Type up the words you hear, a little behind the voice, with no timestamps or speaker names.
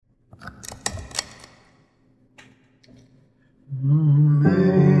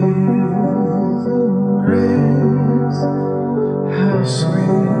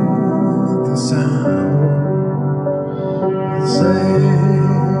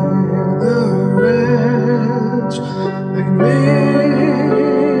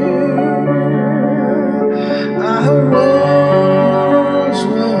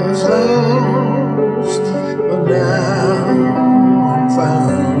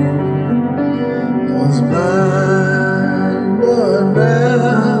was blind, but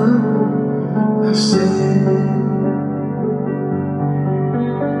now I see.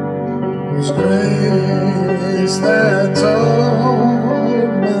 It was grace that taught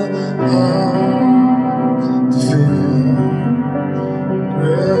my heart to feel.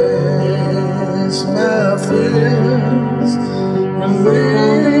 Grace, my fears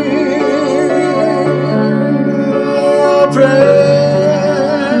relieve. Prayer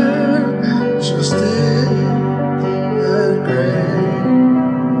just in that grace.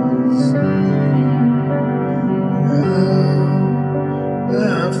 Now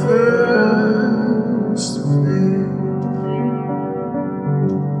I first believed.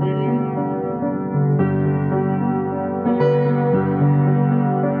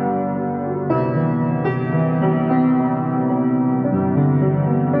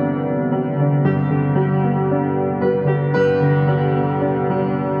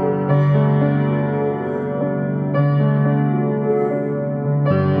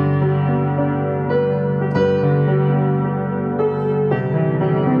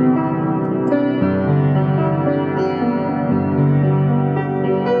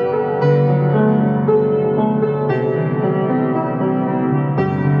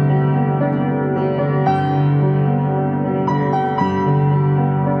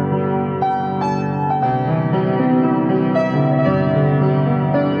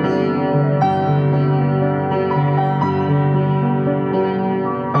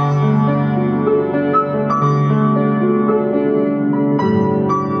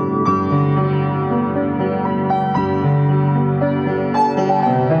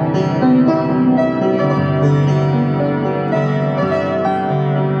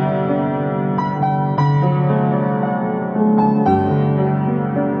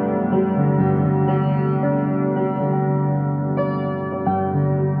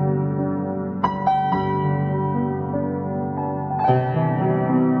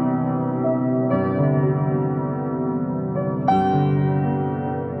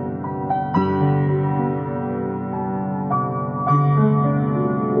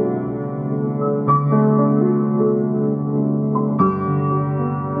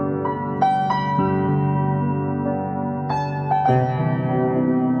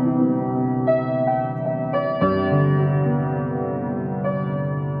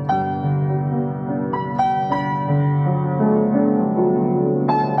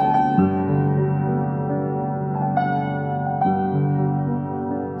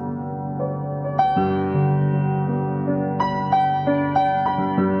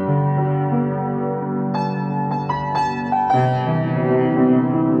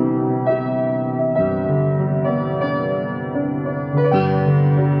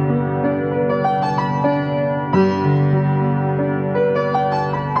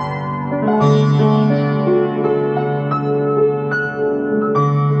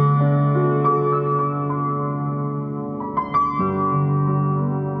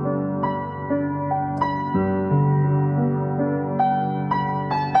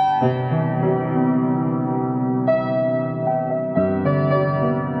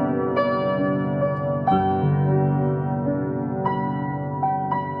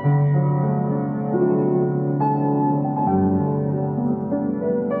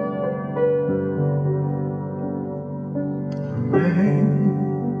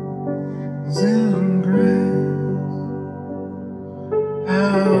 In grace,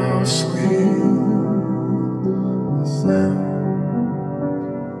 how sweet the sound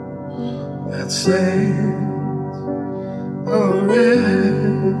that saves a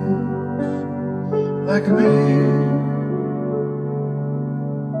wretch like me.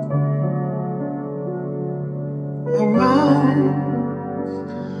 I once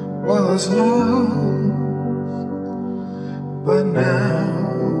was lost, but now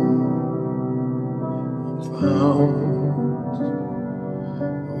found.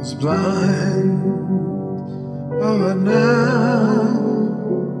 I was blind, but now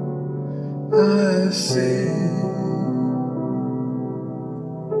I see.